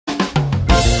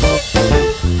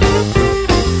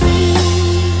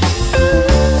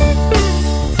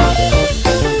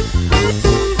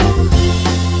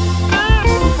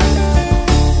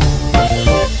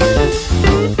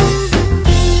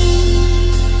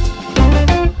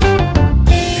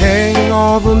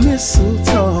all the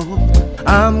mistletoe,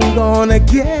 I'm gonna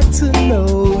get to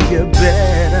know you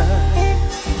better.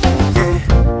 Yeah.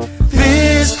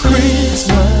 This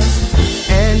Christmas,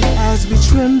 and as we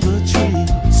trim the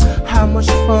trees, how much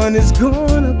fun it's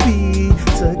gonna be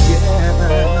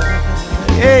together.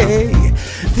 Hey,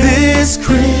 this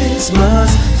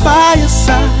Christmas,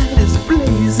 fireside is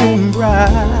blazing bright,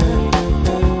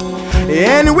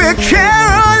 and we're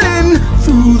caroling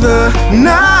through the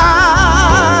night.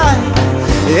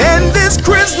 And this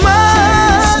Christmas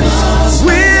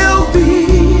will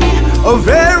be a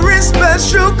very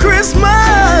special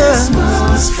Christmas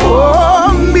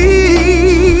for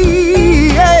me.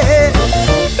 Yeah.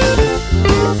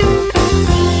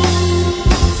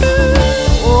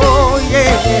 Oh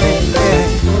yeah.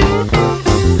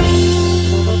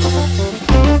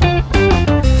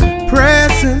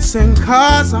 Presents and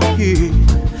cards are here.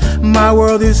 My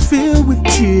world is filled with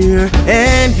cheer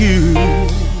and you.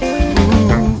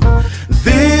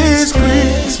 This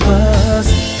Christmas,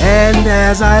 and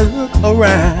as I look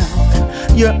around,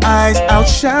 your eyes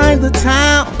outshine the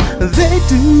town, they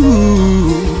do.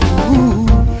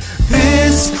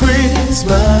 This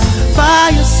Christmas,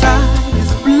 fireside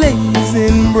is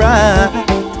blazing bright,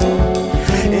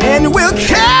 and we're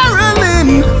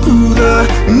caroling through the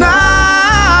night.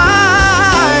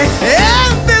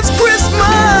 And this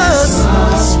Christmas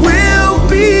will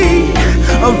be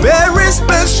a very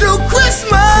special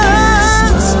Christmas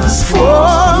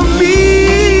for me.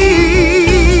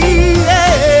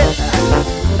 Yeah.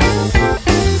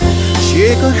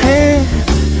 Shake a hand,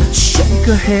 shake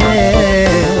a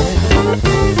hand.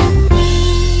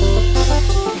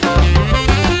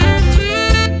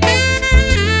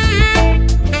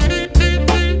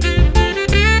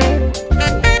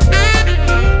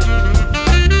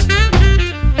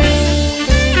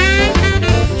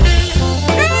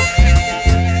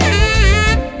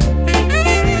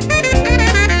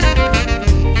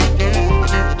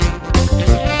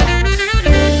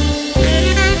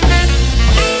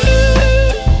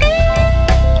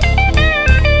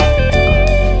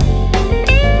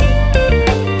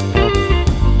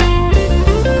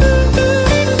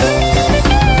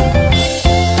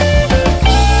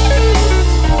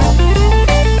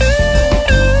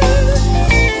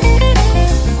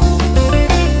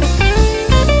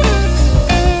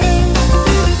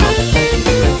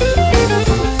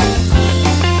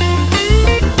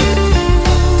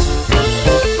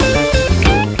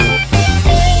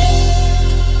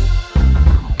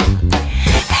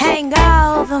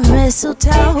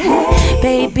 Mistletoe,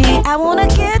 baby, I wanna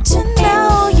get to know